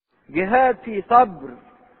جهاد في صبر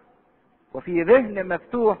وفي ذهن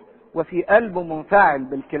مفتوح وفي قلب منفعل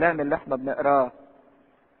بالكلام اللي احنا بنقراه.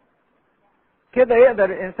 كده يقدر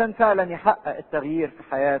الانسان فعلا يحقق التغيير في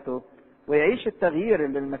حياته ويعيش التغيير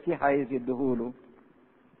اللي المسيح عايز يديهوله.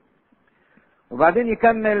 وبعدين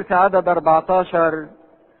يكمل في عدد 14: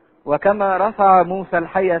 وكما رفع موسى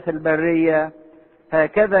الحية في البرية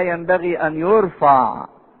هكذا ينبغي ان يرفع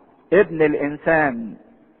ابن الانسان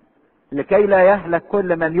لكي لا يهلك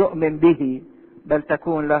كل من يؤمن به بل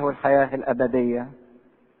تكون له الحياة الابدية.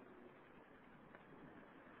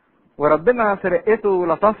 وربنا في رقته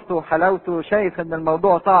ولطفته وحلاوته شايف ان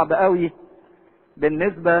الموضوع صعب قوي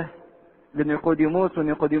بالنسبة لنيقوديموس،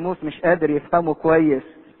 ونيقوديموس مش قادر يفهمه كويس،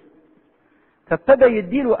 فابتدى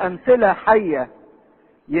يديله امثلة حية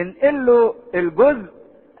ينقله الجزء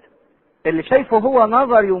اللي شايفه هو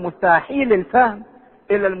نظري ومستحيل الفهم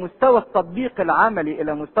الى المستوى التطبيق العملي،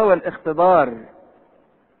 الى مستوى الاختبار.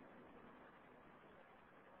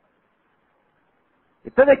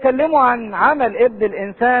 ابتدى يكلمه عن عمل ابن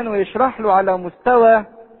الانسان ويشرح له على مستوى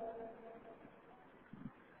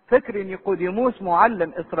فكر نيقوديموس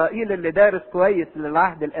معلم اسرائيل اللي دارس كويس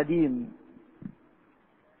للعهد القديم.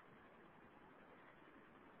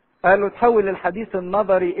 قال له تحول الحديث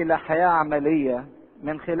النظري الى حياة عملية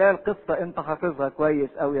من خلال قصة انت حافظها كويس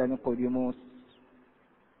اوي يا نيقوديموس،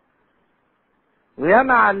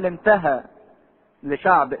 وياما علمتها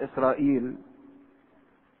لشعب اسرائيل.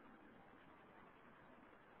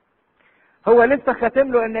 هو لسه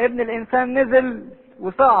خاتم له ان ابن الانسان نزل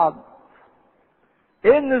وصعد.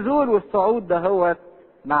 ايه النزول والصعود ده هو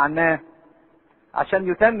معناه عشان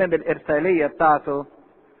يتمم الارسالية بتاعته؟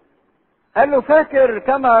 قال له فاكر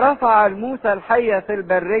كما رفع موسى الحية في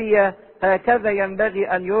البرية هكذا ينبغي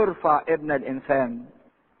ان يرفع ابن الانسان.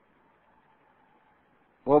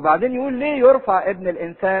 وبعدين يقول ليه يرفع ابن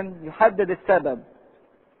الانسان؟ يحدد السبب.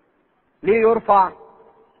 ليه يرفع؟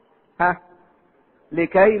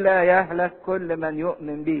 لكي لا يهلك كل من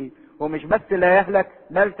يؤمن به، ومش بس لا يهلك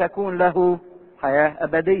بل تكون له حياة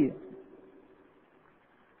ابدية.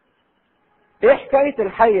 ايه حكاية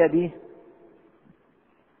الحية دي؟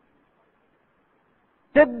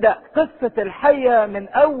 تبدأ قصة الحية من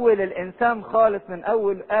اول الانسان خالص، من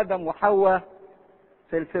اول ادم وحواء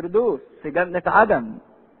في الفردوس في جنة عدن.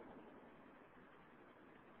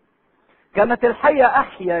 كانت الحية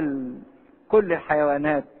احيا كل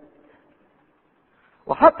الحيوانات،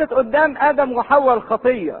 وحطت قدام ادم وحواء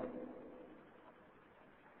الخطية.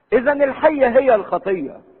 اذا الحية هي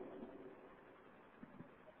الخطية.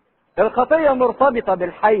 الخطية مرتبطة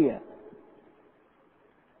بالحية.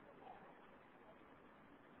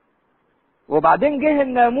 وبعدين جه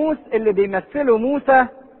الناموس اللي بيمثله موسى،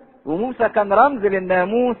 وموسى كان رمز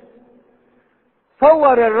للناموس.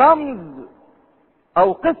 صور الرمز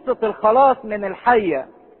او قصة الخلاص من الحية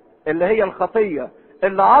اللي هي الخطية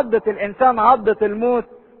اللي عضت الانسان عضة الموت،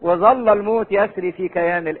 وظل الموت يسري في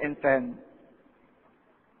كيان الانسان.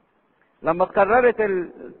 لما تكررت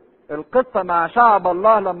القصة مع شعب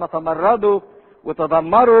الله لما تمردوا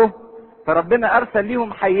وتدمروا، فربنا ارسل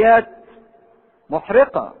ليهم حيات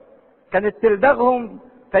محرقة كانت تلدغهم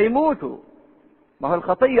فيموتوا. ما هو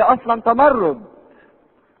الخطية اصلا تمرد،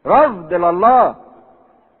 رفض لله.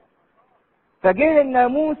 فجه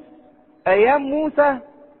الناموس ايام موسى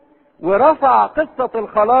ورفع قصة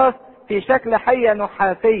الخلاص في شكل حية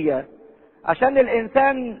نحاسية، عشان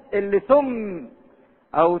الانسان اللي سم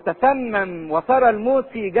او تسمم وصار الموت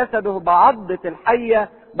في جسده بعضة الحية،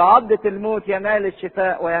 بعضة الموت، ينال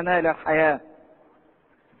الشفاء وينال الحياة.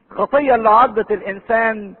 خطية اللي عضت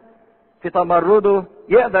الانسان في تمرده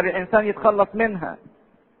يقدر الانسان يتخلص منها.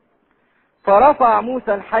 فرفع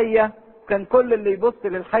موسى الحية، كان كل اللي يبص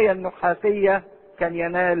للحية النحاسية كان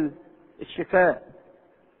ينال الشفاء.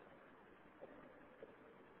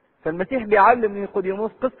 فالمسيح بيعلم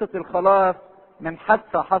نيقوديموس قصة الخلاص من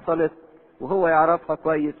حادثة حصلت وهو يعرفها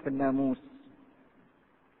كويس في الناموس.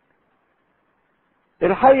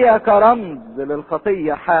 الحية كرمز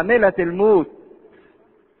للخطية حاملة الموت.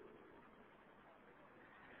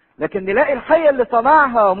 لكن نلاقي الحية اللي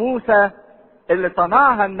صنعها موسى، اللي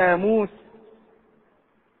صنعها الناموس،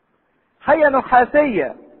 حية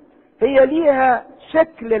نحاسية. هي ليها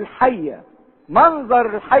شكل الحية،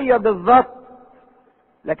 منظر الحية بالظبط،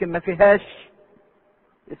 لكن ما فيهاش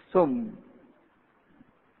السم.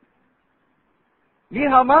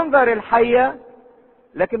 ليها منظر الحية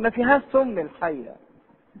لكن ما فيهاش سم الحية.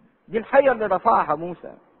 دي الحية اللي رفعها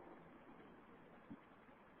موسى.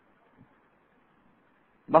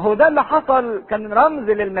 ما هو ده اللي حصل، كان رمز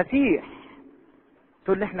للمسيح.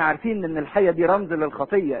 تقول لي احنا عارفين ان الحية دي رمز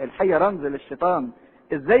للخطية، الحية رمز للشيطان.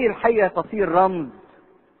 ازاي الحية تصير رمز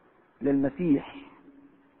للمسيح؟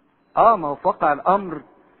 ما هو في واقع الامر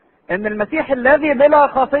ان المسيح الذي بلا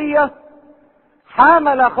خطية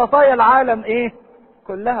حامل خطايا العالم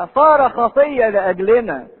كلها، صار خطية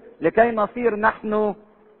لاجلنا لكي نصير نحن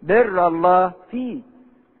بر الله فيه.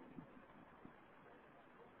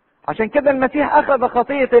 عشان كده المسيح اخذ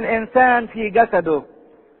خطية الانسان في جسده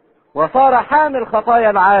وصار حامل خطايا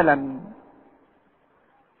العالم،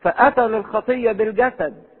 فقتل الخطية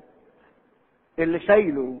بالجسد اللي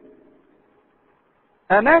شايله،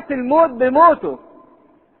 امات الموت بموته.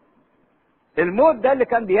 الموت ده اللي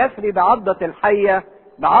كان بيسري بعضة الحية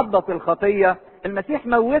بعضة الخطية، المسيح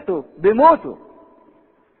موته بموته.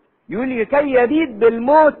 يقول لكي يبيد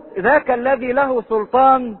بالموت ذاك الذي له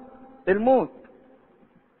سلطان الموت.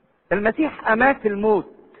 المسيح امات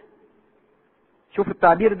الموت. شوف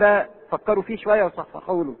التعبير ده، فكروا فيه شوية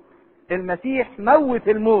وصحصحوا له. المسيح موت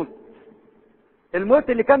الموت، الموت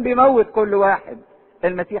اللي كان بيموت كل واحد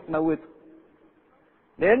المسيح موته،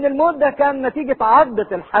 لان الموت ده كان نتيجة عضة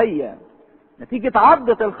الحية، نتيجة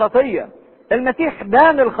عضة الخطية. المسيح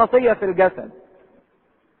دان الخطية في الجسد.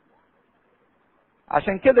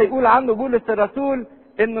 عشان كده يقول عنه بولس الرسول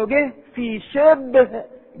انه جه في شبه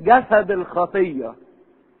جسد الخطية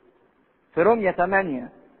في رومية 8،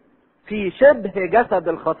 في شبه جسد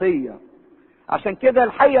الخطية. عشان كده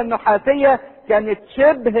الحية النحاسية كانت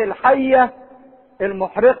شبه الحية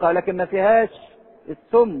المحرقة لكن ما فيهاش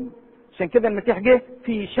السم. عشان كده المسيح جه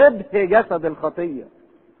في شبه جسد الخطية،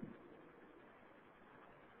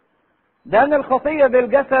 دان الخطية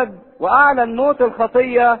بالجسد واعلن موت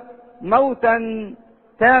الخطية موتا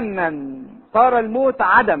تاما. صار الموت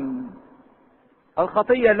عدم،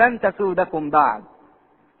 الخطية لن تسودكم بعد.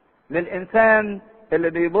 للإنسان اللي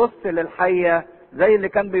بيبص للحية زي اللي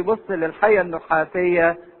كان بيبص للحية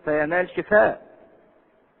النحاسية فينال شفاء.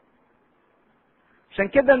 عشان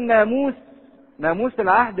كده الناموس، ناموس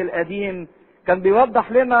العهد القديم، كان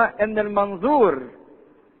بيوضح لنا ان المنظور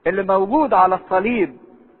اللي موجود على الصليب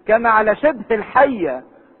كان على شبه الحية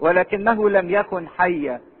ولكنه لم يكن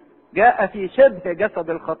حية، جاء في شبه جسد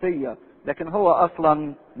الخطية لكن هو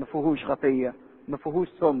اصلا مفيهوش خطية، مفيهوش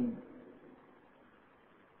سم.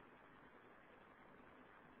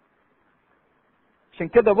 عشان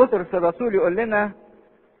كده بطرس الرسول يقول لنا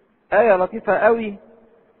آية لطيفة قوي: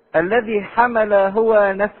 الذي حمل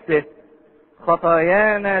هو نفسه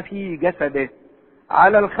خطايانا في جسده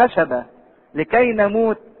على الخشبة لكي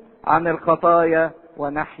نموت عن الخطايا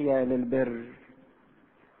ونحيا للبر.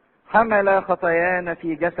 حمل خطايانا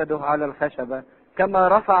في جسده على الخشبة، كما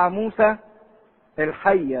رفع موسى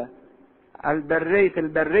الحية في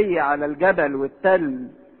البرية على الجبل والتل،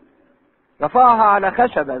 رفعها على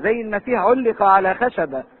خشبة زي المسيح علق على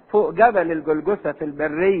خشبة فوق جبل الجلجثة في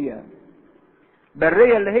البرية.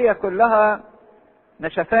 برية اللي هي كلها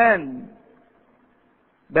نشفان،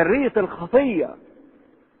 برية الخطية،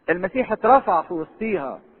 المسيح اترفع في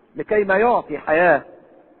وسطيها لكي ما يعطي حياة.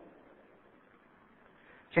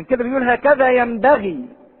 عشان كده بيقول هكذا ينبغي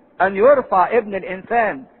ان يرفع ابن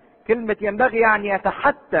الانسان. كلمة ينبغي يعني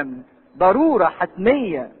يتحتم، ضرورة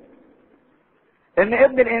حتمية ان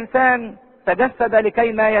ابن الانسان تجسد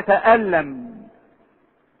لكي ما يتألم،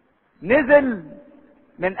 نزل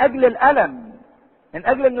من اجل الالم، من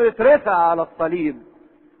اجل انه يترفع على الصليب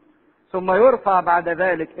ثم يرفع بعد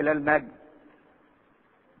ذلك الى المجد.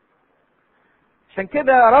 عشان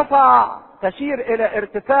كده رفع تشير الى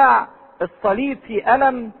ارتفاع الصليب في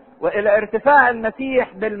الم والى ارتفاع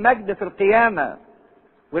المسيح بالمجد في القيامة،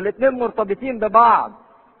 والاثنين مرتبطين ببعض.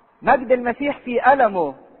 مجد المسيح في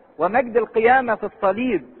ألمه ومجد القيامة في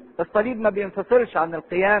الصليب، الصليب ما بينفصلش عن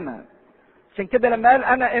القيامة. عشان كده لما قال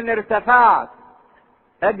انا ان ارتفعت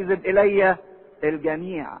اجذب الي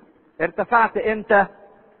الجميع، ارتفعت انت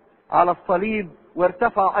على الصليب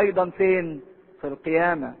وارتفع ايضا فين؟ في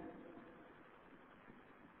القيامة.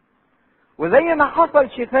 وزي ما حصل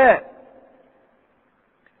شفاء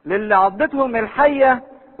للي عضتهم الحية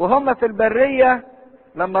وهم في البرية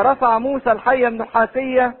لما رفع موسى الحية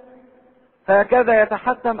النحاسية، فهكذا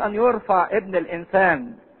يتحتم ان يرفع ابن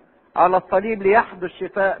الانسان على الصليب ليحدث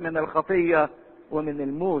شفاء من الخطية ومن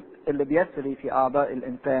الموت اللي بيسري في اعضاء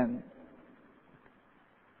الانسان.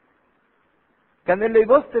 كان اللي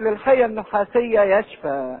يبص للحية النحاسية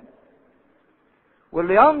يشفى،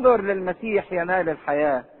 واللي ينظر للمسيح ينال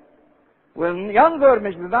الحياة. وينظر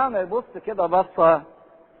مش بمعنى يبص كده بصة،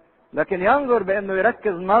 لكن ينظر بانه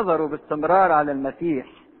يركز نظره باستمرار على المسيح،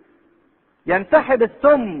 ينسحب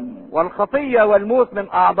السم والخطية والموت من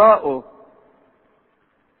اعضائه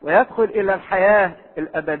ويدخل الى الحياة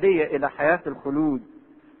الابدية، الى حياة الخلود.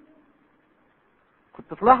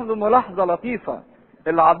 كنت تلاحظوا ملاحظة لطيفة،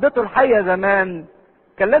 اللي عضته الحية زمان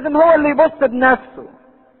كان لازم هو اللي يبص بنفسه،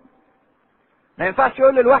 ما ينفعش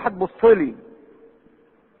يقول للواحد بص لي،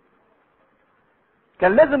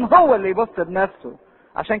 كان لازم هو اللي يبص بنفسه.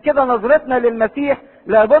 عشان كده نظرتنا للمسيح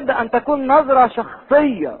لابد ان تكون نظرة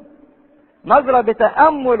شخصية، نظرة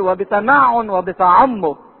بتأمل وبتمعن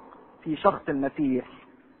وبتعمق في شخص المسيح،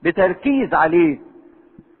 بتركيز عليه.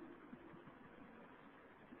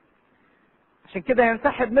 عشان كده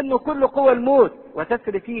ينسحب منه كل قوى الموت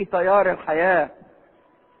وتسري فيه تيار الحياة.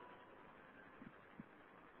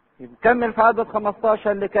 يكمل في عدد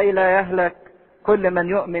 15: لكي لا يهلك كل من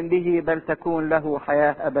يؤمن به بل تكون له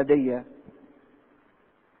حياة أبدية.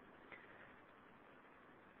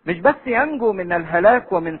 مش بس ينجو من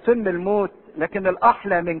الهلاك ومن سم الموت، لكن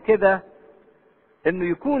الأحلى من كده انه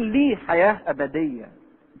يكون ليه حياة أبدية،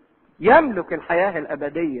 يملك الحياة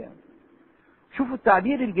الأبدية. شوفوا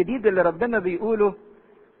التعبير الجديد اللي ربنا بيقوله،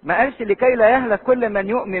 ما قالش لكي لا يهلك كل من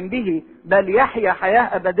يؤمن به بل يحيا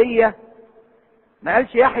حياة أبدية. ما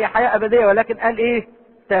قالش يحيا حياة أبدية، ولكن قال ايه؟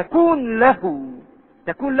 تكون له.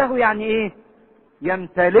 تكون له يعني ايه؟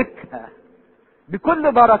 يمتلكها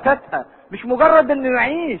بكل بركاتها، مش مجرد انه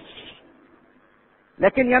يعيش،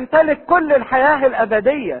 لكن يمتلك كل الحياة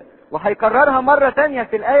الأبدية. وهيكررها مرة تانية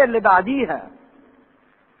في الآية اللي بعديها.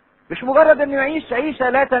 مش مجرد انه يعيش عيشة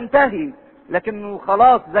لا تنتهي، لكنه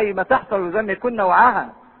خلاص زي ما تحصل وزي ما يكون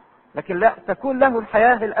نوعها، لكن لا، تكون له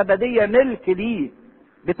الحياة الأبدية ملك ليه،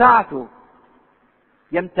 بتاعته،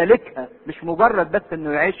 يمتلكها، مش مجرد بس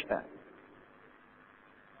انه يعيشها.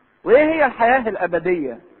 وايه هي الحياة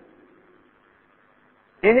الأبدية؟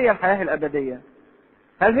 ايه هي الحياة الأبدية؟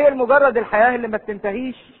 هل هي مجرد الحياة اللي ما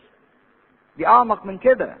بتنتهيش؟ دي أعمق من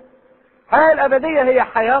كده. الحياة الأبدية هي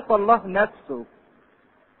حياة الله نفسه.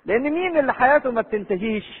 لأن مين اللي حياته ما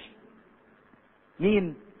بتنتهيش؟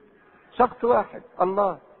 مين؟ شخص واحد،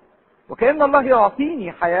 الله. وكأن الله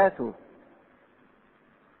يعطيني حياته،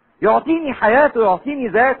 يعطيني حياته، يعطيني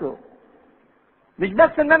ذاته. مش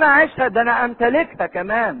بس ان انا اعيشها، ده انا امتلكها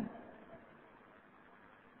كمان.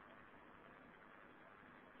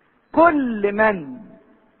 كل من،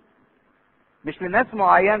 مش لناس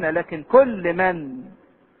معينة، لكن كل من،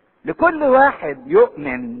 لكل واحد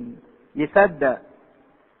يؤمن يصدق،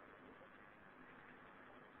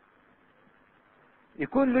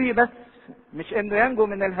 يكون له بس مش انه ينجو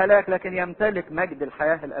من الهلاك، لكن يمتلك مجد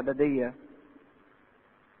الحياة الأبدية.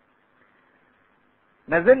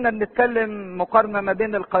 ما زلنا بنتكلم مقارنة ما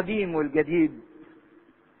بين القديم والجديد.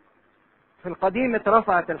 في القديم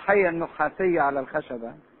اترفعت الحية النحاسية على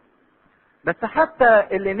الخشبة، بس حتى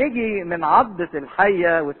اللي نجي من عضة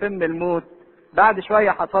الحية وسم الموت بعد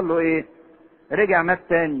شوية حصل له ايه؟ رجع مات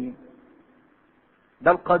تاني.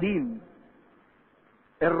 ده القديم،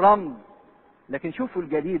 الرمز. لكن شوفوا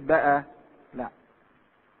الجديد بقى، لا،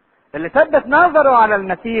 اللي ثبت نظره على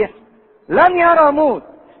المسيح لن يرى موت،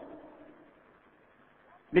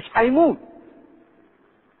 مش هيموت،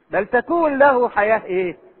 بل تكون له حياة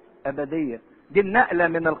ايه؟ أبدية. دي النقلة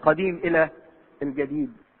من القديم إلى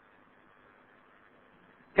الجديد.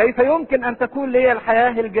 كيف يمكن أن تكون لي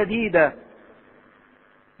الحياة الجديدة؟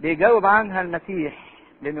 بيجاوب عنها المسيح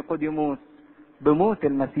لنيقوديموس: بموت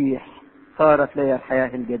المسيح صارت لي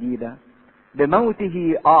الحياة الجديدة،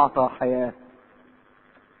 بموته أعطى حياة.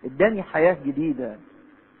 اداني حياة جديدة.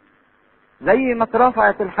 زي ما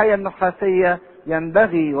اترفعت الحية النحاسية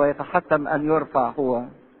ينبغي ويتحتم أن يرفع هو.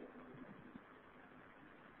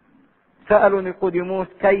 سألوا نيقوديموس: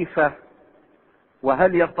 كيف؟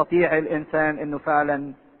 وهل يستطيع الإنسان إنه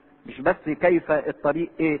فعلا، مش بس كيف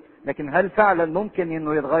الطريق ايه، لكن هل فعلا ممكن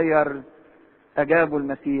انه يتغير؟ اجابوا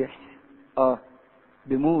المسيح: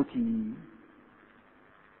 بموتي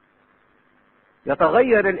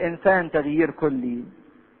يتغير الانسان تغيير كلي.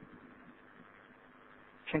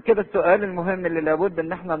 عشان كده السؤال المهم اللي لابد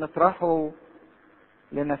ان احنا نطرحه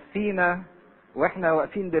لنفسينا واحنا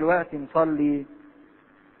واقفين دلوقتي نصلي: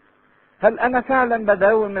 هل انا فعلا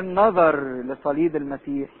بداوم النظر لصليب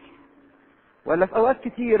المسيح؟ ولا في اوقات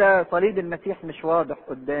كتيرة صليب المسيح مش واضح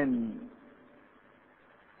قدامي؟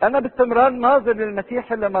 انا باستمرار ناظر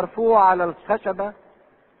للمسيح اللي مرفوع على الخشبة،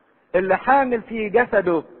 اللي حامل في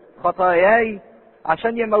جسده خطاياي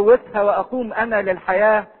عشان يموتها واقوم انا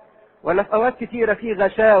للحياة؟ ولا في اوقات كتيرة في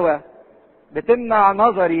غشاوة بتمنع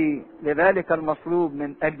نظري لذلك المصلوب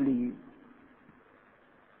من اجلي؟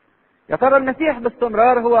 يا ترى المسيح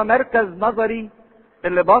باستمرار هو مركز نظري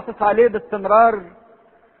اللي باصص عليه باستمرار؟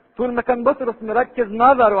 طول ما كان بطرس مركز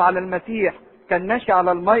نظره على المسيح كان ماشي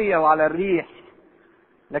على المية وعلى الريح،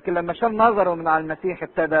 لكن لما شال نظره من على المسيح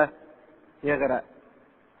ابتدى يغرق.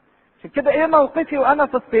 عشان كده ايه موقفي وانا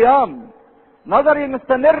في الصيام؟ نظري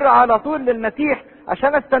مستمر على طول للمسيح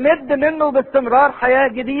عشان استمد منه باستمرار حياة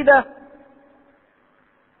جديدة؟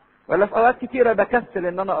 ولا في اوقات كتيرة بكسل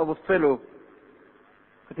ان انا ابص له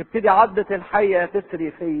وتبتدي عضة الحية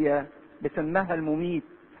تسري فيا بسمها المميت.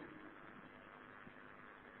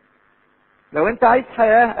 لو انت عايز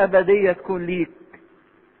حياة ابدية تكون ليك،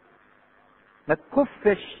 ما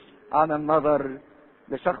تكفش عن النظر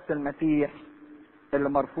لشخص المسيح اللي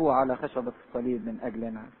مرفوع على خشبة الصليب من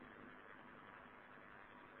اجلنا.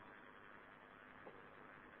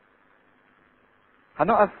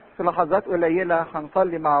 هنقف في لحظات قليلة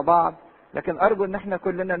هنصلي مع بعض، لكن ارجو ان احنا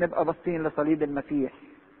كلنا نبقى باصين لصليب المسيح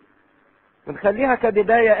ونخليها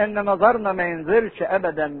كبداية ان نظرنا ما ينزلش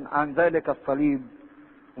ابدا عن ذلك الصليب،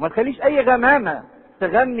 وما تخليش اي غمامة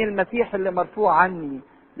تغني المسيح اللي مرفوع عني،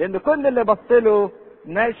 لان كل اللي بصله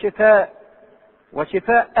نال شفاء،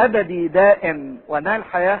 وشفاء ابدي دائم، ونال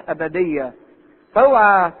حياة ابدية.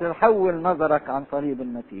 فاوعى تحول نظرك عن صليب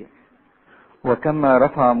المسيح. وكما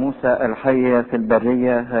رفع موسى الحية في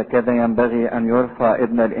البرية هكذا ينبغي ان يرفع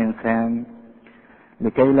ابن الانسان،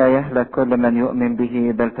 لكي لا يهلك كل من يؤمن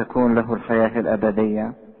به بل تكون له الحياة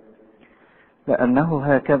الابدية. لانه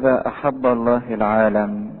هكذا احب الله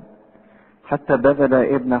العالم حتى بذل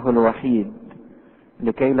ابنه الوحيد،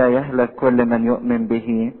 لكي لا يهلك كل من يؤمن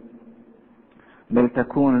به بل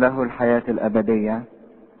تكون له الحياة الابدية.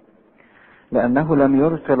 لانه لم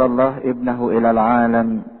يرسل الله ابنه الى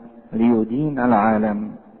العالم ليدين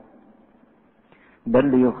العالم، بل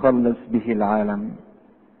ليخلص به العالم.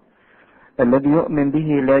 الذي يؤمن به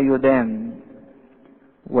لا يدان،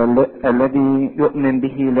 والذي يؤمن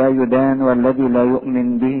به لا يدان، والذي لا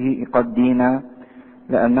يؤمن به قد دين،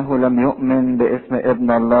 لأنه لم يؤمن باسم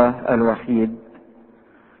ابن الله الوحيد.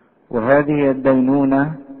 وهذه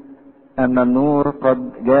الدينونة أن النور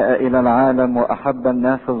قد جاء إلى العالم، وأحب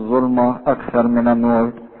الناس الظلمة أكثر من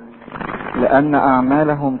النور، لأن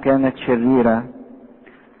أعمالهم كانت شريرة.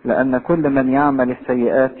 لأن كل من يعمل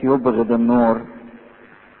السيئات يبغض النور،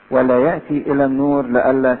 ولا يأتي إلى النور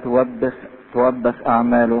لئلا توبخ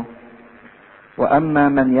أعماله. وأما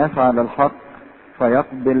من يفعل الحق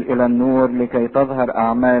فيقبل إلى النور، لكي تظهر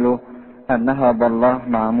أعماله أنها بالله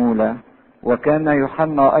معمولة. وكان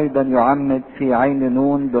يوحنا أيضا يعمد في عين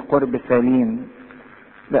نون بقرب سليم،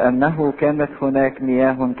 لأنه كانت هناك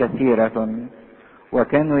مياه كثيرة،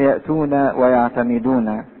 وكانوا يأتون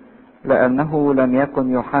ويعتمدون، لأنه لم يكن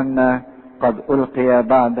يوحنا قد ألقي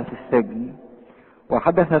بعد في السجن.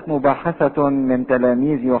 وحدثت مباحثة من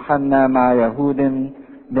تلاميذ يوحنا مع يهود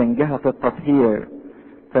من جهة التطهير،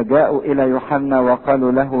 فجاءوا إلى يوحنا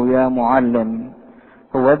وقالوا له: يا معلم،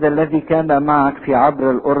 هو ذا الذي كان معك في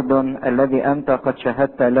عبر الأردن، الذي أنت قد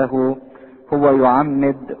شهدت له، هو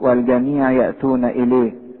يعمد والجميع يأتون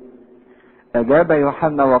إليه. أجاب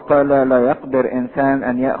يوحنا وقال: لا يقدر إنسان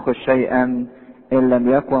أن يأخذ شيئا إن لم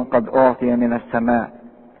يكن قد أعطي من السماء.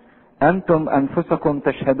 أنتم أنفسكم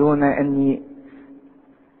تشهدون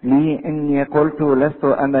إني قلت لست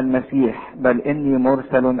أنا المسيح، بل إني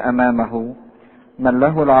مرسل أمامه. من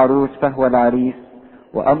له العروس فهو العريس،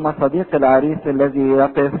 وأما صديق العريس الذي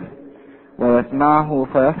يقف ويسمعه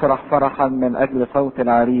فيفرح فرحا من أجل صوت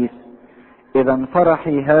العريس، إذا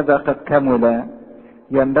فرحي هذا قد كمل.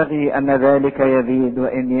 ينبغي أن ذلك يزيد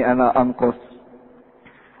وإني أنا أنقص.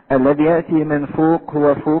 الذي يأتي من فوق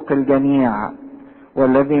هو فوق الجميع،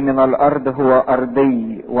 والذي من الأرض هو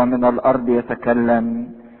أرضي، ومن الأرض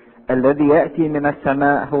يتكلم. الذي يأتي من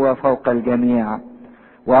السماء هو فوق الجميع،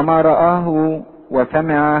 وما رآه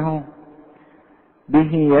وسمعه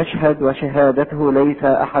به يشهد، وشهادته ليس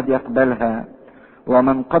أحد يقبلها.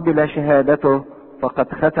 ومن قبل شهادته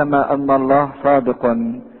فقد ختم أن الله صادق،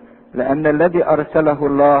 لأن الذي أرسله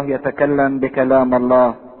الله يتكلم بكلام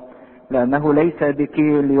الله، لأنه ليس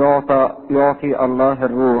بكيل يعطي الله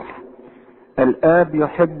الروح. الآب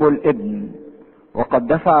يحب الابن، وقد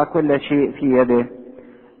دفع كل شيء في يده.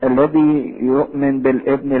 الذي يؤمن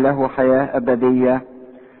بالابن له حياة أبدية،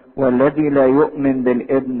 والذي لا يؤمن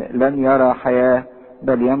بالابن لن يرى حياة،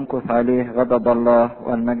 بل يمكث عليه غضب الله.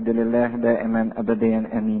 والمجد لله دائما أبديا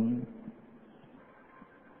أمين.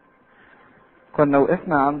 كنا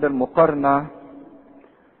وقفنا عند المقارنة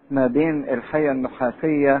ما بين الحية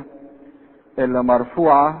النحاسية اللي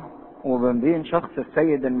مرفوعة وما بين شخص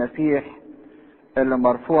السيد المسيح اللي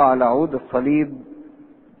مرفوع على عود الصليب،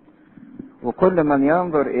 وكل من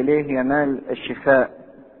ينظر إليه ينال الشفاء،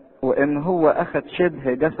 وإن هو أخذ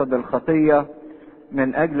شبه جسد الخطية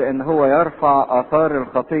من أجل إن هو يرفع آثار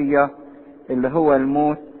الخطية اللي هو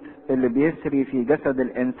الموت اللي بيسري في جسد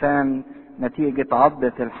الإنسان نتيجة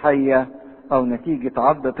عضة الحية أو نتيجة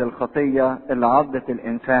عضة الخطية اللي عضت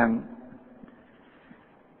الإنسان.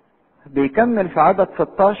 بيكمل في عدد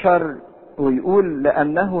 16 ويقول: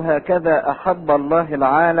 لأنه هكذا أحب الله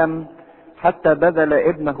العالم حتى بذل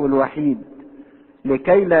ابنه الوحيد.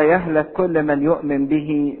 لكي لا يهلك كل من يؤمن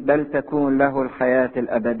به بل تكون له الحياة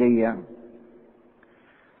الأبدية.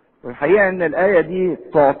 والحقيقة ان الآية دي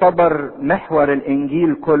تعتبر محور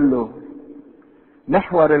الإنجيل كله،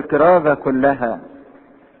 محور الكرازة كلها،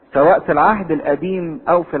 سواء في العهد القديم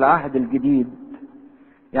أو في العهد الجديد.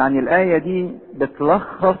 يعني الآية دي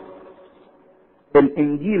بتلخص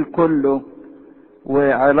الإنجيل كله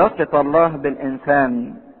وعلاقة الله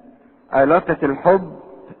بالإنسان، علاقة الحب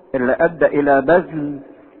اللي أدى إلى بذل،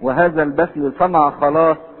 وهذا البذل صنع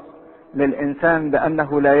خلاص للإنسان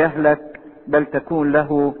بأنه لا يهلك بل تكون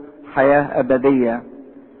له حياة أبدية.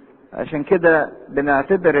 عشان كده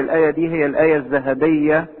بنعتبر الآية دي هي الآية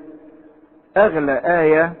الذهبية، أغلى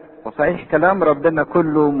آية. وصحيح كلام ربنا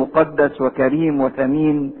كله مقدس وكريم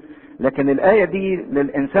وثمين، لكن الآية دي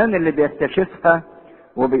للإنسان اللي بيستشفها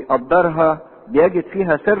وبيقدرها بيجد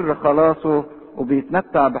فيها سر خلاصه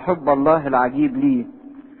وبيتمتع بحب الله العجيب ليه.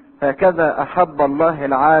 هكذا أحب الله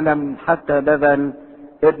العالم حتى بذل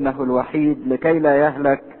ابنه الوحيد لكي لا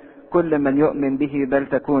يهلك كل من يؤمن به بل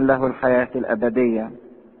تكون له الحياة الأبدية.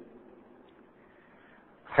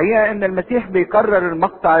 حقيقة ان المسيح بيكرر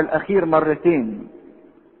المقطع الأخير مرتين.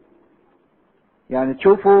 يعني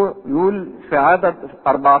تشوفوا يقول في عدد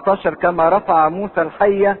 14 كما رفع موسى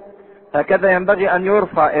الحية هكذا ينبغي أن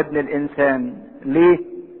يرفع ابن الإنسان. ليه؟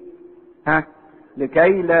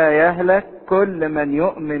 لكي لا يهلك كل من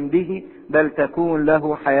يؤمن به بل تكون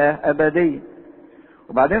له حياة أبدية.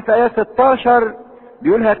 وبعدين في آية 16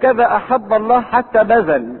 بيقول هكذا أحب الله حتى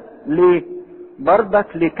بذل. ليه؟ برضك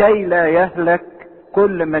لكي لا يهلك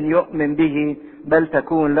كل من يؤمن به بل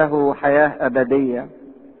تكون له حياة أبدية.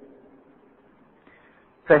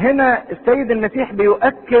 فهنا السيد المسيح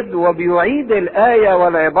بيؤكد وبيعيد الآية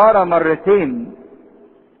والعبارة مرتين.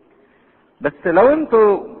 بس لو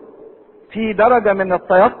انتوا في درجة من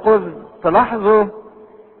التيقظ تلاحظوا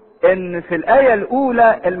ان في الآية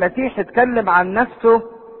الأولى المسيح اتكلم عن نفسه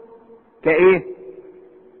كايه؟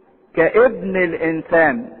 كابن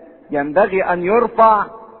الإنسان، ينبغي أن يرفع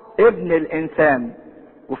ابن الإنسان.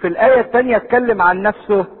 وفي الآية الثانية اتكلم عن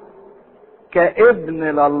نفسه كابن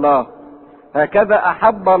لله، هكذا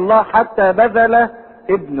أحب الله حتى بذل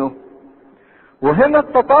ابنه. وهنا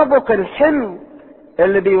التطابق الحلو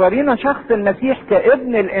اللي بيورينا شخص المسيح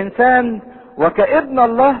كابن الإنسان وكابن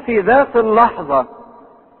الله في ذات اللحظة،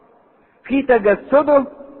 في تجسده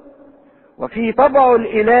وفي طبعه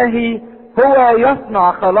الإلهي هو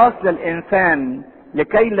يصنع خلاص للإنسان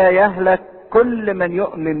لكي لا يهلك كل من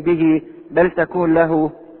يؤمن به بل تكون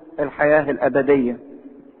له الحياة الأبدية.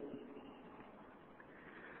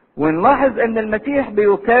 ونلاحظ ان المسيح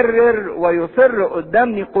بيكرر ويصر قدام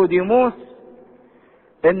نيقوديموس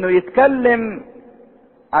انه يتكلم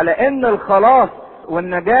على ان الخلاص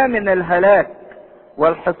والنجاة من الهلاك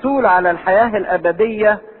والحصول على الحياة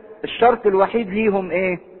الأبدية الشرط الوحيد ليهم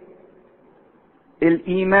ايه؟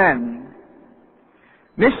 الإيمان،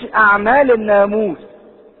 مش أعمال الناموس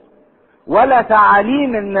ولا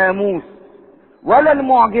تعاليم الناموس ولا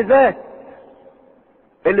المعجزات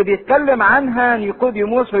اللي بيتكلم عنها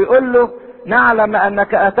نيقوديموس ويقول له نعلم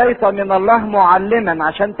انك اتيت من الله معلما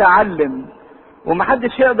عشان تعلم،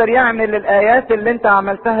 ومحدش يقدر يعمل الايات اللي انت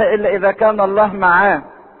عملتها الا اذا كان الله معاه.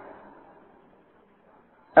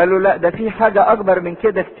 قالوا لا، ده في حاجة اكبر من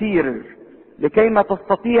كده كتير لكي ما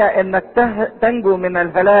تستطيع انك تنجو من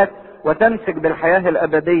الهلاك وتمسك بالحياة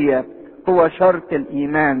الابدية. هو شرط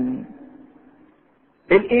الايمان،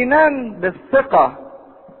 الايمان بالثقة،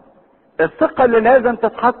 الثقة اللي لازم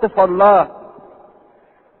تتحط في الله،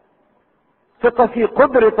 ثقة في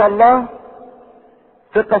قدرة الله،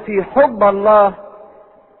 ثقة في حب الله،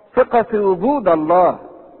 ثقة في وجود الله.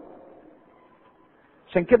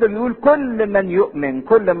 عشان كده بيقول كل من يؤمن،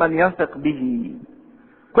 كل من يثق به،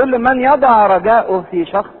 كل من يضع رجاءه في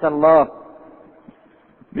شخص الله،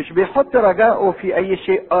 مش بيحط رجاءه في اي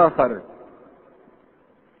شيء اخر.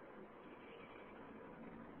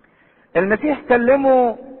 المسيح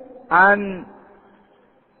كلمه عن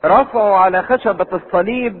رفعه على خشبة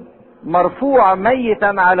الصليب، مرفوع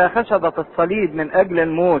ميتا على خشبة الصليب من اجل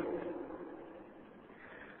الموت،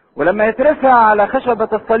 ولما يترفع على خشبة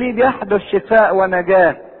الصليب يحدث شفاء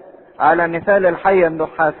ونجاة على مثال الحية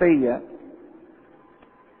النحاسية.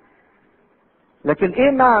 لكن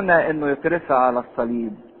ايه معنى انه يترفع على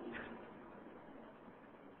الصليب؟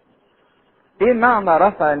 ايه معنى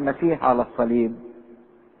رفع المسيح على الصليب؟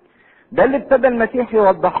 ده اللي ابتدى المسيح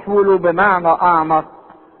يوضحه له بمعنى اعمق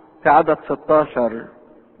في عدد 16.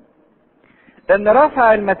 ان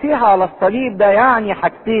رفع المسيح على الصليب ده يعني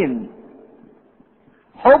حاجتين: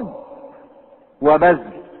 حب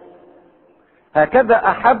وبذل. هكذا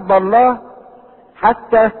احب الله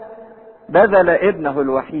حتى بذل ابنه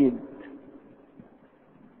الوحيد.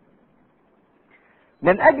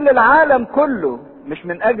 من اجل العالم كله، مش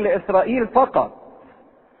من اجل اسرائيل فقط.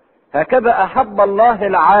 هكذا احب الله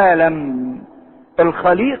العالم،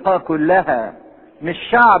 الخليقة كلها، مش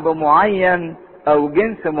شعب معين او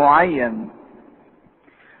جنس معين.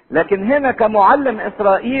 لكن هنا كمعلم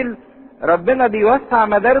اسرائيل ربنا بيوسع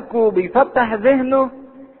مداركه وبيفتح ذهنه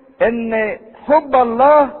ان حب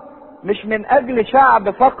الله مش من اجل شعب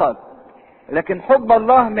فقط، لكن حب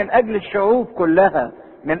الله من اجل الشعوب كلها،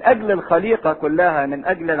 من اجل الخليقة كلها، من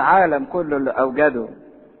اجل العالم كله اللي اوجده.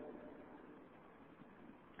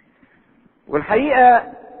 والحقيقة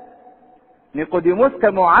نيقوديموس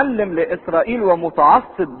كمعلم لاسرائيل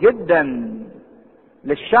ومتعصب جدا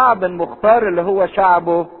للشعب المختار اللي هو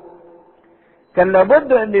شعبه، كان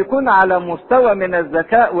لابد ان يكون على مستوى من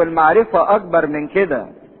الذكاء والمعرفة اكبر من كده.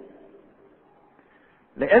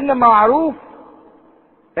 لان معروف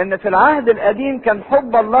ان في العهد القديم كان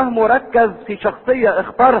حب الله مركز في شخصية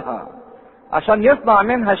اختارها عشان يصنع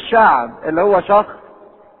منها الشعب اللي هو شخص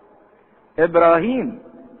ابراهيم.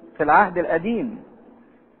 في العهد القديم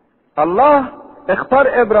الله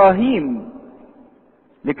اختار ابراهيم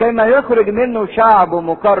لكي ما يخرج منه شعب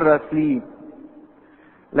مكرس ليه.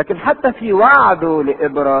 لكن حتى في وعده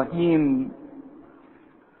لابراهيم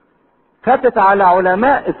فاتت على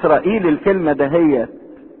علماء اسرائيل الكلمة دهيت،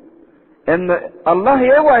 ان الله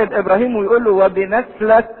يوعد ابراهيم ويقول له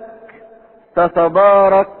وبنسلك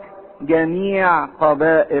تتبارك جميع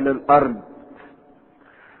قبائل الارض.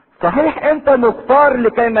 صحيح انت مختار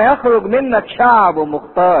لكي ما يخرج منك شعب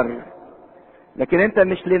مختار، لكن انت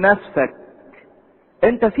مش لنفسك،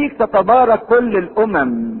 انت فيك تتبارك كل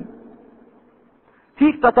الامم،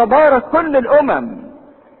 فيك تتبارك كل الامم.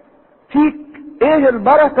 فيك ايه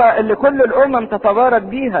البركة اللي كل الامم تتبارك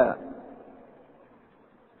بيها؟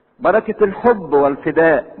 بركة الحب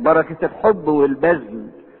والفداء، بركة الحب والبذل.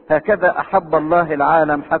 هكذا احب الله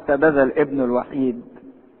العالم حتى بذل ابنه الوحيد.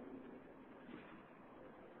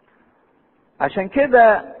 عشان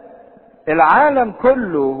كده العالم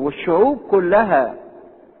كله والشعوب كلها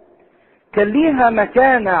كان ليها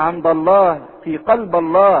مكانة عند الله، في قلب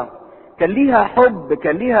الله كان ليها حب،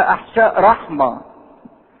 كان ليها احشاء رحمة.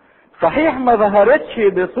 صحيح ما ظهرتش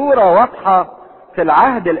بصورة واضحة في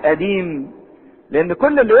العهد القديم، لان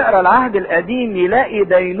كل اللي يقرأ العهد القديم يلاقي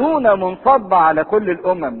دينونة منصبة على كل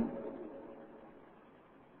الامم.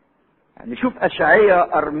 يعني شوف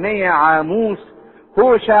اشعياء، ارميا، عاموس،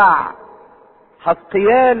 هوشع،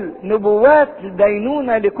 حزقيال، نبوات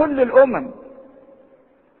دينونة لكل الامم،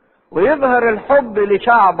 ويظهر الحب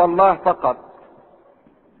لشعب الله فقط.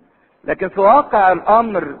 لكن في واقع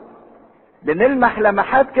الامر بنلمح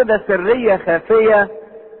لمحات كده سرية خافية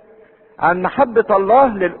عن محبة الله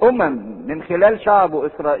للامم من خلال شعبه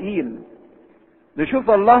اسرائيل. نشوف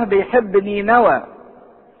الله بيحب نينوى،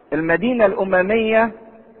 المدينة الاممية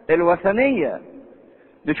الوثنية.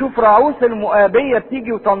 نشوف رعوس المؤابية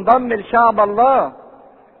بتيجي وتنضم لشعب الله.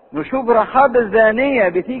 نشوف رحاب الزانية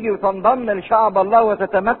بتيجي وتنضم لشعب الله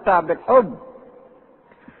وتتمتع بالحب.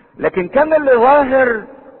 لكن كان اللي ظاهر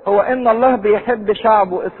هو ان الله بيحب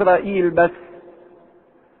شعبه اسرائيل بس،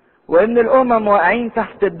 وان الامم واقعين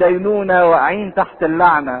تحت الدينونة، واقعين تحت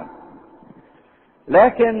اللعنة.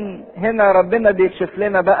 لكن هنا ربنا بيكشف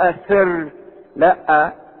لنا بقى سر،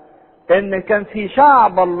 لا، ان كان في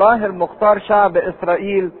شعب الله المختار شعب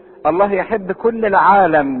اسرائيل الله يحب كل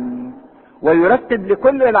العالم، ويرتب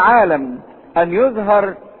لكل العالم ان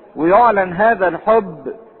يظهر ويعلن هذا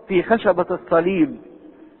الحب في خشبة الصليب،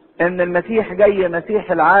 ان المسيح جاي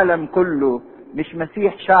مسيح العالم كله، مش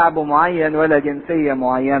مسيح شعب معين ولا جنسية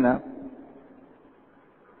معينة.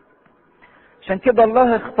 عشان كده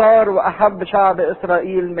الله اختار واحب شعب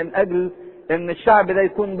اسرائيل من اجل ان الشعب ده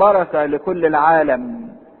يكون بركة لكل العالم،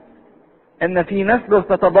 ان في نسله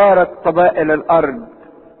تتبارك قبائل الارض.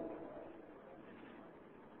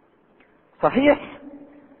 صحيح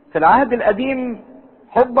في العهد القديم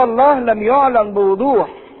حب الله لم يعلن بوضوح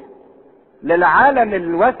للعالم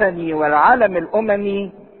الوثني والعالم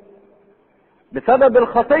الاممي بسبب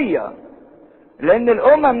الخطية، لان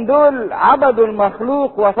الامم دول عبدوا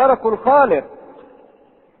المخلوق وتركوا الخالق،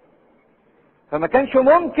 فما كانش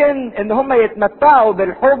ممكن ان هم يتمتعوا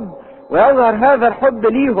بالحب ويظهر هذا الحب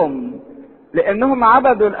ليهم، لانهم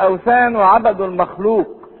عبدوا الاوثان وعبدوا المخلوق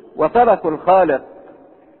وتركوا الخالق.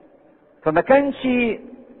 فما كانش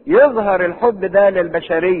يظهر الحب ده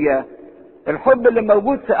للبشرية. الحب اللي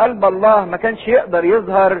موجود في قلب الله ما كانش يقدر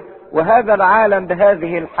يظهر، وهذا العالم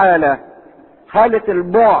بهذه الحالة، حالة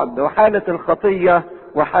البعد وحالة الخطية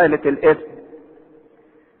وحالة الإثم.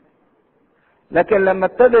 لكن لما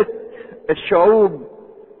ابتدت الشعوب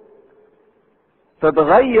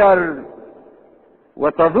تتغير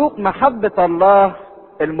وتذوق محبة الله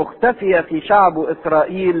المختفية في شعب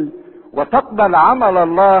إسرائيل وتقبل عمل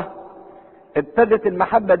الله، ابتدت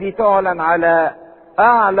المحبة دي تعلن على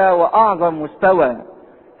أعلى وأعظم مستوى.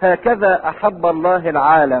 هكذا أحب الله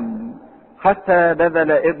العالم حتى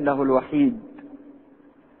بذل ابنه الوحيد.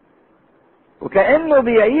 وكأنه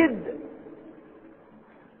بيعيد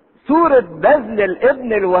صورة بذل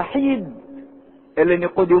الابن الوحيد اللي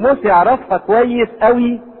نيقوديموس يعرفها كويس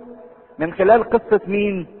قوي من خلال قصة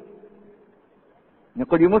مين؟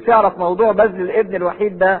 نيقوديموس يعرف موضوع بذل الابن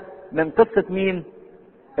الوحيد ده من قصة مين؟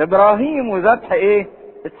 ابراهيم وذبح ايه؟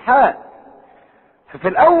 اسحاق. ففي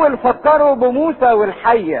الاول فكروا بموسى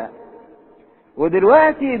والحية،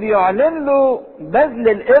 ودلوقتي بيعلن له بذل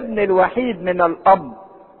الابن الوحيد من الاب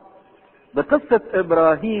بقصة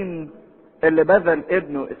ابراهيم اللي بذل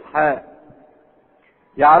ابنه اسحاق.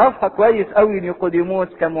 يعرفها كويس قوي نيقوديموس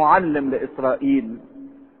كمعلم لاسرائيل.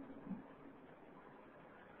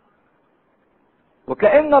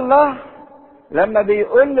 وكأن الله لما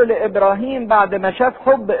بيقول له لابراهيم بعد ما شاف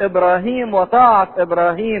حب ابراهيم وطاعة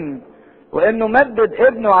ابراهيم وانه مدد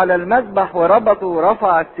ابنه على المذبح وربطه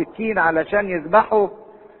ورفع السكين علشان يذبحه،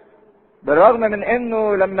 بالرغم من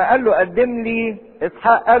انه لما قال له قدم لي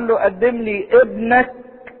اسحاق قال له قدم لي ابنك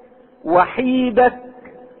وحيدك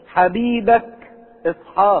حبيبك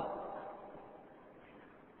اسحاق.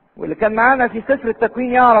 واللي كان معانا في سفر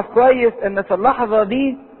التكوين يعرف كويس ان في اللحظة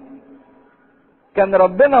دي كان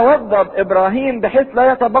ربنا وضب ابراهيم بحيث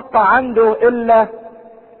لا يتبقى عنده الا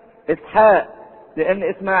اسحاق، لان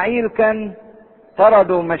اسماعيل كان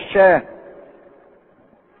طرده ومشاه،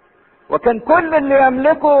 وكان كل اللي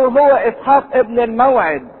يملكه هو اسحاق ابن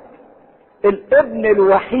الموعد، الابن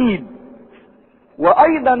الوحيد،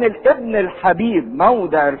 وايضا الابن الحبيب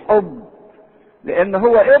موضع الحب، لان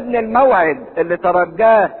هو ابن الموعد اللي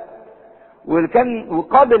ترجاه وكان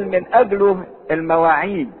وقابل من اجله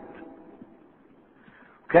المواعيد.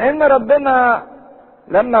 كأن ربنا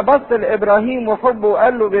لما بص لابراهيم وحبه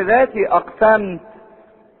وقال له بذاتي اقسمت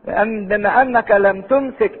بما انك لم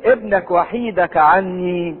تمسك ابنك وحيدك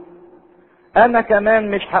عني، انا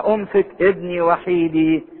كمان مش هامسك ابني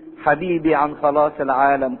وحيدي حبيبي عن خلاص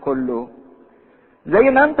العالم كله. زي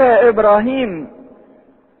ما انت يا ابراهيم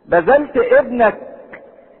بذلت ابنك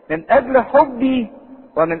من اجل حبي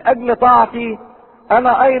ومن اجل طاعتي،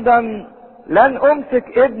 انا ايضا لن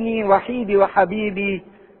امسك ابني وحيدي وحبيبي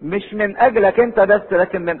مش من اجلك انت بس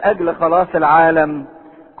لكن من اجل خلاص العالم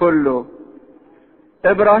كله.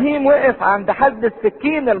 ابراهيم وقف عند حد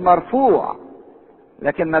السكين المرفوع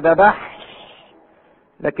لكن ما ذبحش،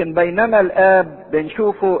 لكن بينما الاب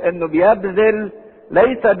بنشوفه انه بيبذل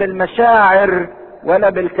ليس بالمشاعر ولا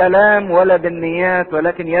بالكلام ولا بالنيات،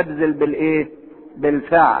 ولكن يبذل بالايه؟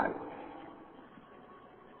 بالفعل.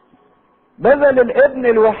 بذل الابن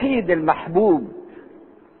الوحيد المحبوب.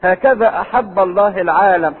 هكذا احب الله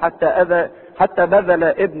العالم حتى بذل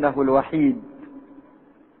ابنه الوحيد.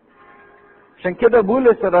 عشان كده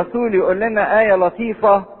بولس الرسول يقول لنا آية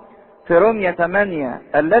لطيفة في رومية 8: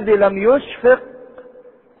 الذي لم يشفق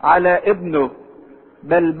على ابنه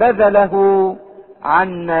بل بذله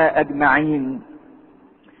عنا اجمعين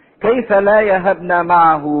كيف لا يهبنا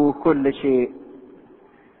معه كل شيء.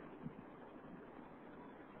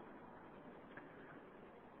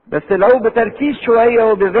 بس لو بتركيز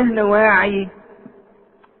شوية وبذهن واعي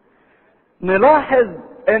نلاحظ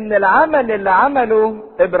ان العمل اللي عمله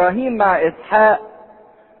ابراهيم مع اسحاق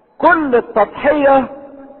كل التضحية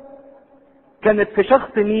كانت في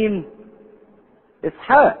شخص مين؟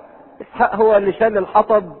 اسحاق. اسحاق هو اللي شال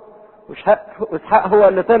الحطب، واسحاق هو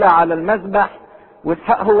اللي طلع على المذبح،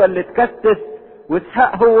 واسحاق هو اللي اتكتف،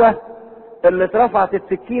 واسحاق هو اللي اترفعت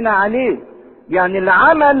السكينة عليه. يعني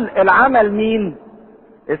العمل مين؟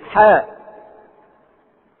 اسحاق.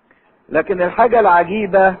 لكن الحاجة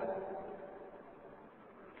العجيبة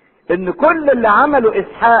ان كل اللي عمله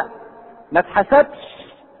اسحاق ما اتحسبش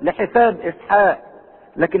لحساب اسحاق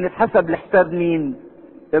لكن اتحسب لحساب مين؟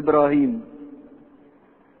 ابراهيم.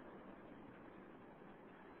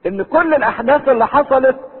 ان كل الاحداث اللي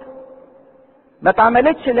حصلت ما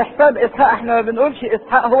اتعملتش لحساب اسحاق. احنا ما بنقولش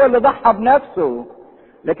اسحاق هو اللي ضحى بنفسه،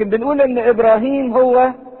 لكن بنقول ان ابراهيم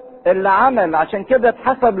هو اللي عمل. عشان كده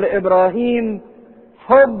اتحسب لابراهيم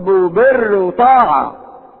حب وبر وطاعة،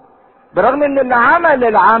 برغم ان اللي عمل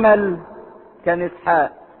العمل كان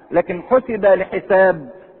اسحاق لكن حسب لحساب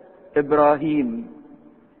ابراهيم.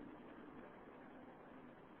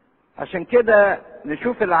 عشان كده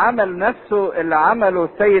نشوف العمل نفسه اللي عمله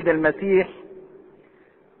السيد المسيح،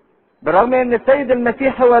 برغم ان السيد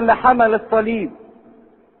المسيح هو اللي حمل الصليب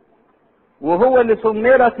وهو اللي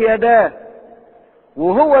سمرت يداه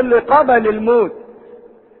وهو اللي قبل الموت،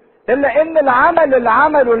 الا ان العمل اللي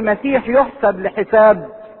عمله المسيح يحسب لحساب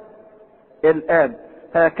الاب.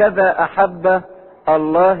 هكذا احب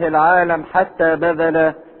الله العالم حتى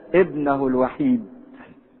بذل ابنه الوحيد.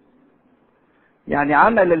 يعني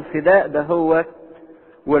عمل الفداء ده هو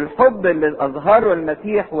والحب اللي اظهره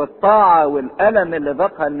المسيح والطاعة والألم اللي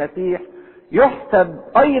ذاقها المسيح يحسب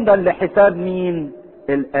ايضا لحساب مين؟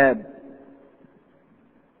 الاب.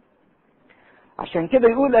 عشان كده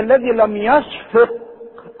يقول الذي لم يشفق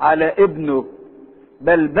على ابنه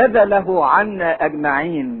بل بذله عنا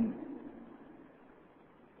اجمعين.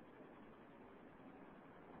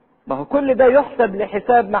 ما هو كل ده يحسب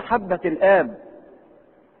لحساب محبة الاب.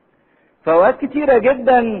 فوقت كتيرة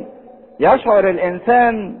جدا يشعر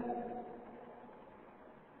الانسان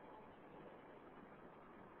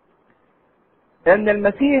ان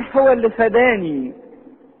المسيح هو اللي فداني،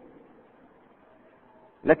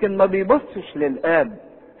 لكن ما بيبصش للاب.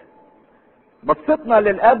 بصتنا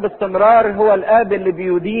للاب باستمرار هو الاب اللي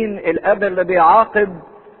بيدين، الاب اللي بيعاقب،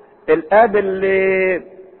 الاب اللي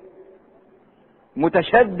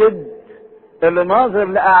متشدد، اللي ناظر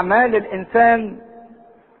لاعمال الانسان.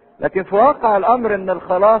 لكن في واقع الامر ان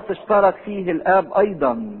الخلاص اشترك فيه الاب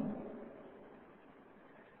ايضا.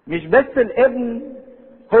 مش بس الابن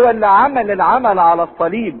هو اللي عمل العمل على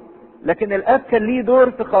الصليب، لكن الاب كان ليه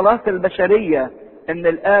دور في خلاص البشرية. ان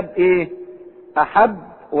الاب ايه؟ احب،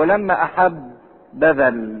 ولما احب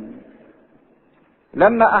بذل.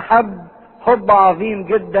 لما احب حب عظيم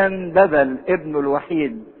جدا بذل ابنه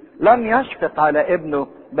الوحيد، لم يشفق على ابنه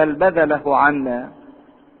بل بذله عنا.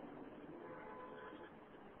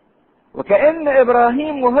 وكأن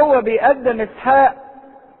ابراهيم وهو بيقدم اسحاق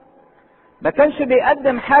ما كانش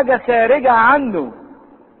بيقدم حاجة خارجة عنه،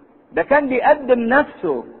 ده كان بيقدم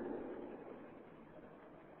نفسه.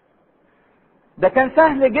 ده كان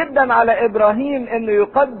سهل جدا على ابراهيم انه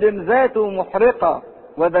يقدم ذاته محرقة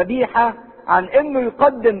وذبيحة عن انه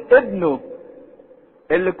يقدم ابنه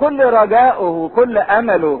اللي كل رجائه وكل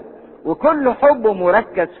امله وكل حبه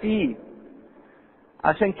مركز فيه.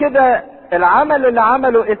 عشان كده العمل اللي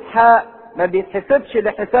عمله اسحاق ما بيتحسبش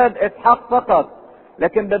لحساب اسحاق فقط،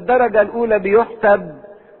 لكن بالدرجة الاولى بيحسب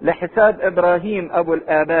لحساب ابراهيم ابو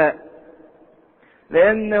الاباء،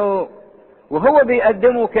 لانه وهو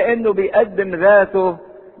بيقدمه كأنه بيقدم ذاته،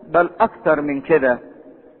 بل اكتر من كده.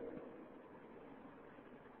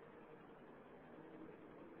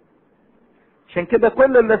 عشان كده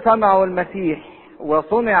كل اللي صنعه المسيح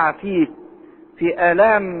وصنع فيه في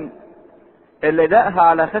آلام اللي دقها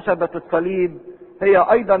على خشبة الصليب هي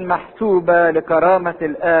ايضا محسوبة لكرامة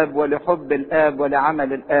الاب ولحب الاب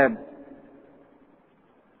ولعمل الاب.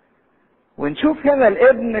 ونشوف هنا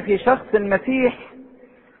الابن في شخص المسيح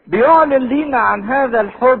بيعلن لينا عن هذا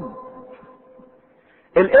الحب.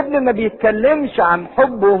 الابن ما بيتكلمش عن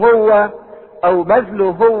حبه هو او بذله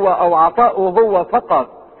هو او عطائه هو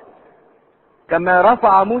فقط. كما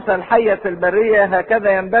رفع موسى الحية في البرية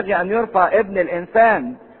هكذا ينبغي ان يرفع ابن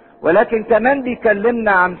الانسان، ولكن كمان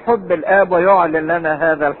بيكلمنا عن حب الاب ويعلن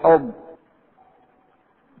لنا هذا الحب.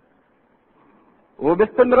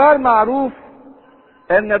 وباستمرار معروف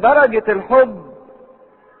ان درجة الحب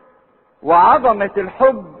وعظمة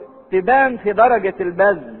الحب تبان في درجة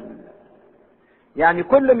البذل. يعني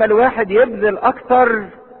كل ما الواحد يبذل اكتر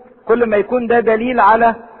كل ما يكون ده دليل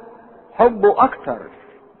على حبه اكتر.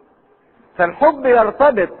 فالحب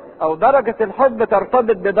يرتبط او درجة الحب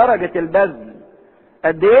ترتبط بدرجة البذل.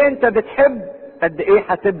 قد ايه انت بتحب قد ايه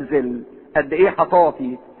هتبذل، قد ايه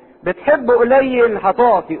هتعطي. بتحب قليل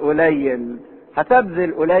هتعطي قليل،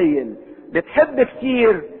 هتبذل قليل. بتحب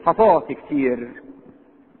كتير هتعطي كتير.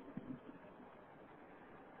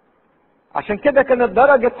 عشان كده كانت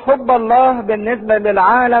درجة حب الله بالنسبة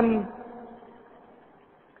للعالم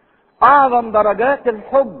اعظم درجات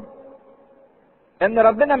الحب. ان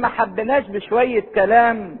ربنا ما حبناش بشوية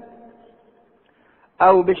كلام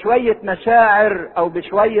او بشوية مشاعر او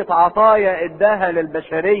بشوية عطايا اداها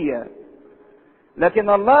للبشرية، لكن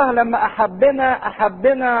الله لما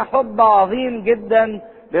احبنا حب عظيم جدا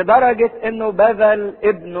لدرجة انه بذل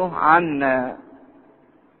ابنه عنا.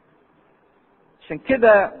 عشان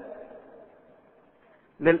كده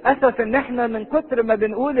للأسف ان احنا من كتر ما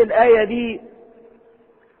بنقول الآية دي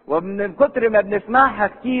ومن كتر ما بنسمعها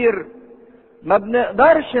كتير ما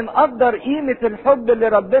بنقدرش نقدر قيمة الحب اللي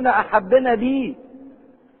ربنا احبنا بيه.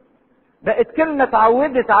 بقت كلمة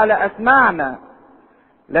اتعودت على اسماعنا،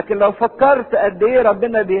 لكن لو فكرت قد ايه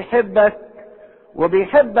ربنا بيحبك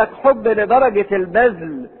وبيحبك حب لدرجة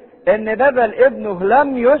البذل، ان بذل ابنه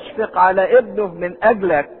لم يشفق على ابنه من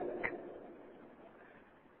اجلك.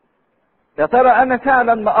 يا ترى انا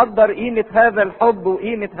فعلا مقدر قيمة هذا الحب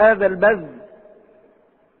وقيمة هذا البذل؟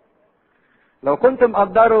 لو كنت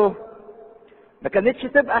مقدره ما كانتش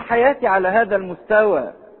تبقى حياتي على هذا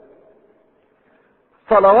المستوى.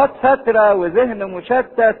 صلوات فترة وذهن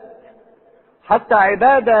مشتت، حتى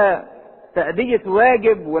عبادة تأدية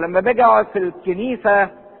واجب، ولما باجي اقعد في الكنيسة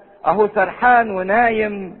اهو سرحان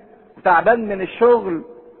ونايم وتعبان من الشغل.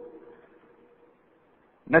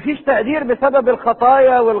 مفيش تقدير بسبب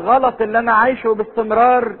الخطايا والغلط اللي انا عايشه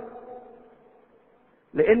باستمرار،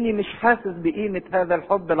 لاني مش حاسس بقيمة هذا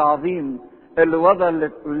الحب العظيم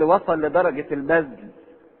اللي وصل لدرجة البذل.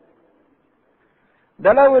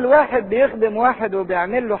 ده لو الواحد بيخدم واحد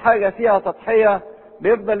وبيعمل له حاجة فيها تضحية،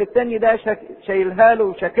 بيفضل التاني ده شايلها له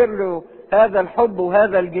وشاكر له هذا الحب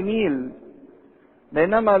وهذا الجميل.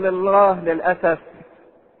 بينما لله للأسف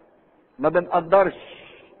ما بنقدرش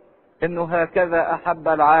انه هكذا احب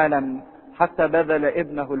العالم حتى بذل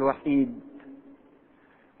ابنه الوحيد.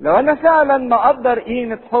 لو انا فعلا مقدر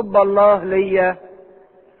قيمة حب الله ليا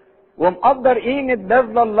ومقدر قيمة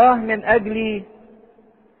بذل الله من اجلي،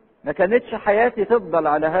 ما كانتش حياتي تفضل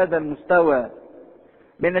على هذا المستوى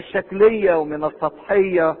من الشكلية ومن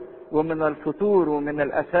السطحية ومن الفتور ومن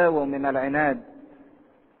القساوة ومن العناد.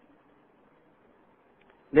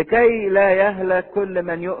 لكي لا يهلك كل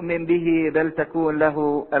من يؤمن به بل تكون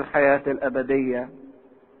له الحياة الأبدية.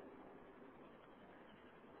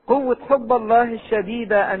 قوة حب الله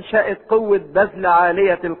الشديدة أنشأت قوة بذل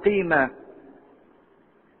عالية القيمة،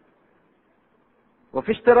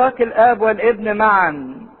 وفي اشتراك الآب والابن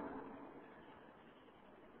معا،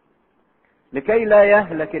 لكي لا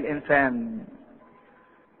يهلك الإنسان،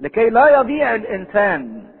 لكي لا يضيع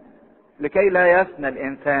الإنسان، لكي لا يفنى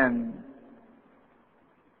الإنسان.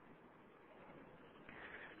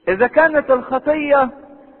 إذا كانت الخطية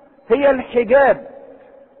هي الحجاب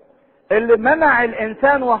اللي منع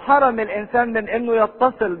الإنسان وحرم الإنسان من إنه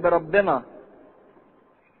يتصل بربنا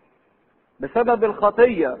بسبب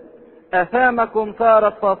الخطية، آثامكم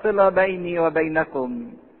صارت فاصلة بيني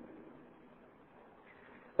وبينكم.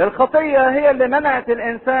 الخطية هي اللي منعت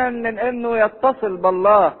الإنسان من إنه يتصل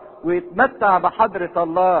بالله ويتمتع بحضرة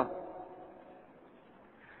الله.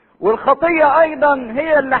 والخطية أيضا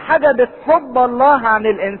هي اللي حجبت حب الله عن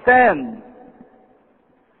الإنسان.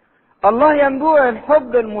 الله ينبوع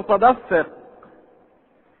الحب المتدفق.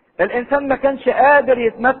 الإنسان ما كانش قادر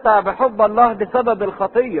يتمتع بحب الله بسبب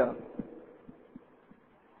الخطية.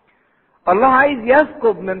 الله عايز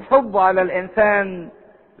يسكب من حبه على الإنسان،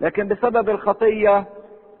 لكن بسبب الخطية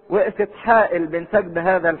وقفت حائل بين سكب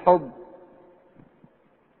هذا الحب.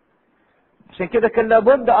 عشان كده كان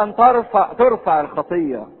لابد أن ترفع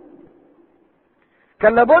الخطية.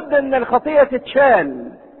 كان لابد ان الخطية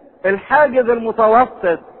تتشال، الحاجز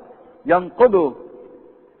المتوسط ينقضه،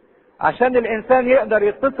 عشان الانسان يقدر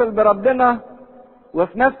يتصل بربنا،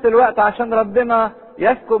 وفي نفس الوقت عشان ربنا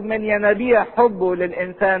يسكب من ينابيع حبه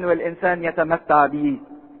للانسان والانسان يتمتع به.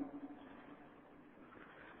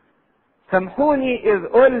 سامحوني اذ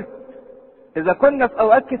قلت اذا كنا في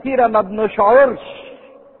اوقات كثيرة ما بنشعرش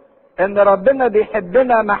ان ربنا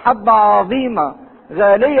بيحبنا محبة عظيمة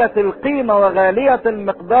غالية القيمة وغالية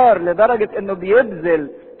المقدار لدرجة انه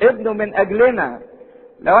بيبذل ابنه من اجلنا.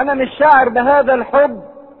 لو انا مش شاعر بهذا الحب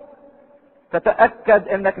فتأكد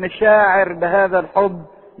انك مش شاعر بهذا الحب،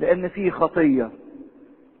 لان فيه خطية،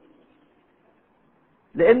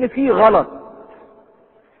 لان فيه غلط.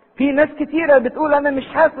 في ناس كتيرة بتقول انا مش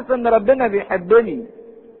حاسس ان ربنا بيحبني،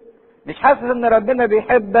 مش حاسس ان ربنا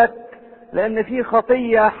بيحبك، لان فيه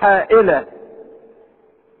خطية حائلة،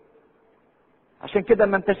 عشان كده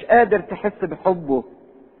ما انتش قادر تحس بحبه.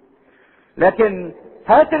 لكن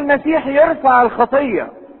هات المسيح يرفع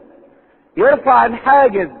الخطية، يرفع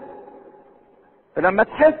الحاجز، فلما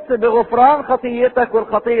تحس بغفران خطيتك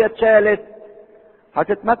والخطية اتشالت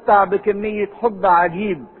هتتمتع بكمية حب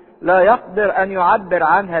عجيب لا يقدر ان يعبر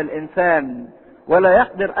عنها الانسان ولا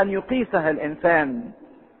يقدر ان يقيسها الانسان.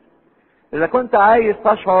 اذا كنت عايز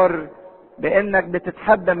تشعر بانك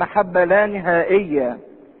بتتحب محبة لا نهائية،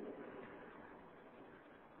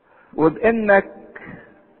 وبانك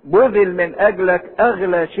بذل من اجلك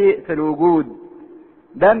اغلى شيء في الوجود،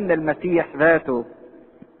 دم المسيح ذاته،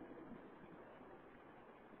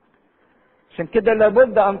 عشان كده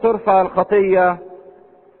لابد ان ترفع الخطية.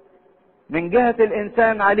 من جهة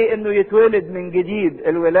الانسان عليه انه يتولد من جديد،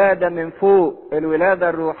 الولادة من فوق، الولادة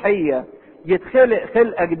الروحية، يتخلق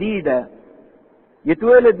خلقة جديدة،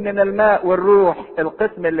 يتولد من الماء والروح،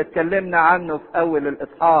 القسم اللي اتكلمنا عنه في اول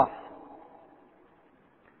الاصحاح.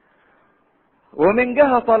 ومن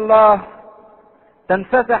جهة الله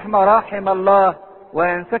تنفتح مراحم الله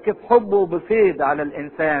وينسكب حبه بفيض على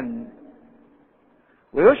الانسان،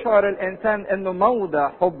 ويشعر الانسان انه موضع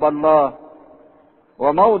حب الله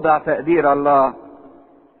وموضع تقدير الله.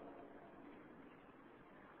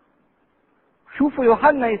 شوفوا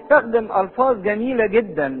يوحنا يستخدم الفاظ جميلة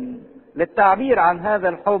جدا للتعبير عن هذا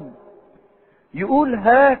الحب. يقول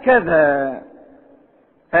هكذا.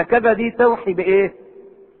 هكذا دي توحي بايه؟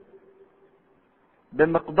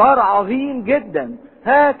 بمقدار عظيم جدا.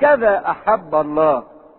 هكذا احب الله.